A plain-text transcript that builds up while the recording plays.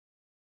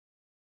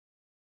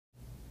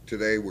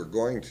Today we're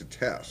going to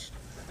test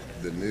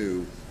the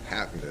new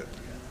patented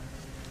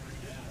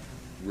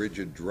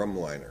rigid drum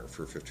liner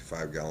for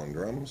 55-gallon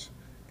drums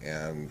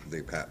and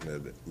the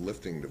patented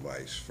lifting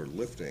device for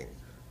lifting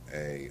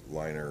a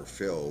liner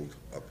filled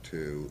up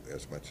to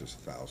as much as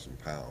 1,000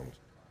 pounds.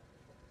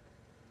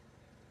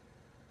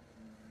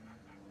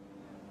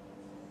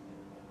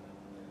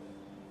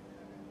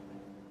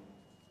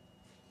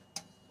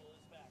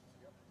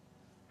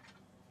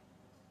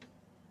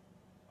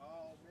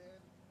 Oh man,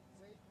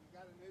 see, you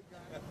got a new guy.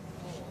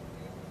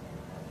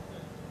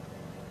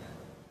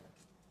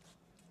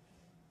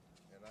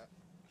 And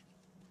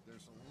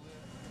there's a lid.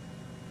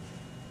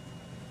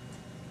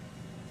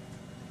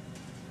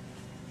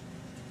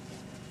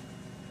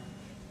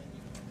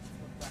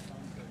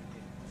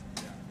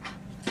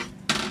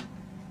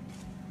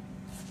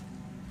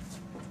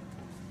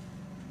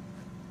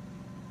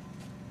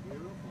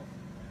 Beautiful.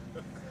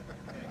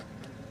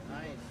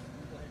 Nice.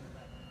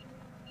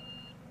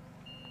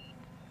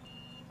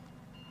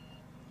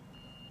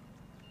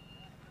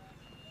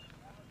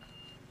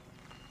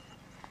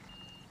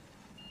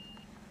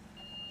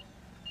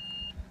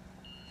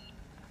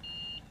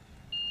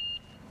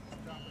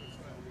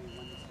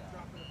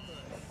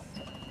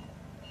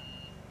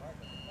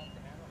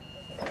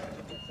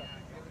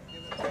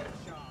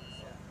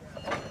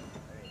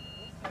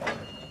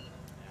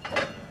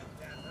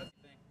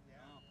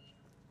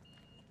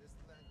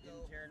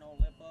 Didn't tear no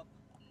lip up.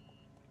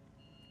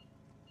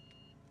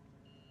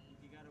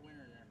 You got a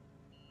winner there.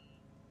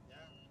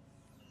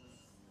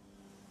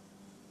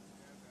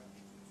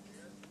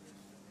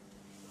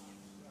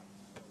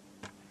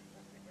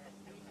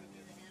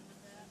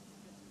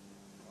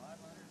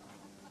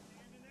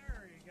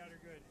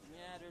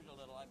 Yeah, there's a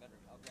little. I'll grab it.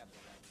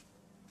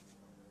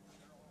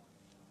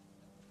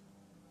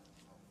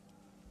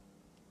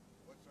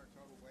 What's our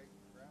total weight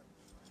grab?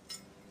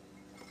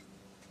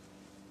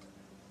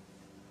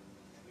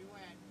 We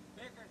went.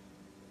 Bigger.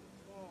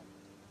 Boom.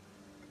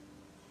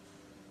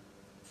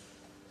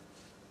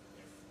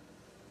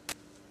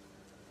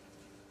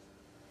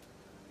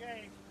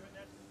 Okay,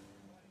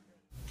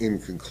 that's In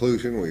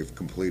conclusion, we've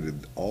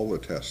completed all the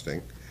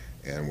testing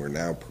and we're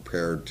now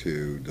prepared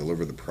to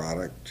deliver the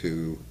product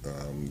to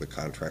the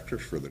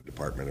contractors for the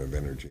Department of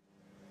Energy.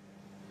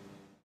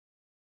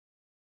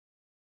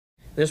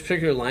 This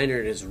particular liner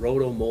is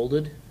roto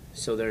molded,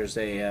 so there's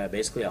a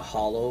basically a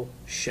hollow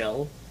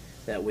shell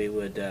that we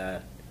would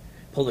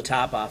pull the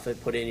top off it,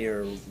 put in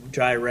your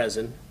dry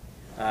resin,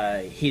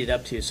 heat it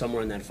up to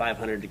somewhere in that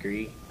 500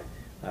 degree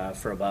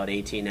for about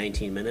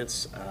 18-19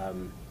 minutes.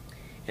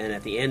 And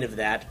at the end of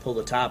that, pull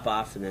the top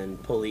off and then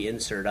pull the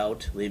insert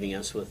out, leaving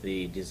us with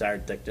the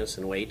desired thickness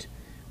and weight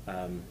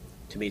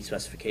to meet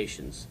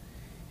specifications.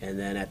 And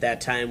then at that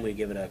time, we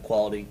give it a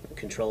quality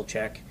control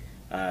check,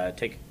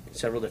 take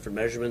several different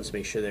measurements,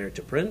 make sure they're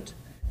to print,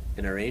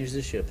 and arrange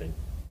the shipping.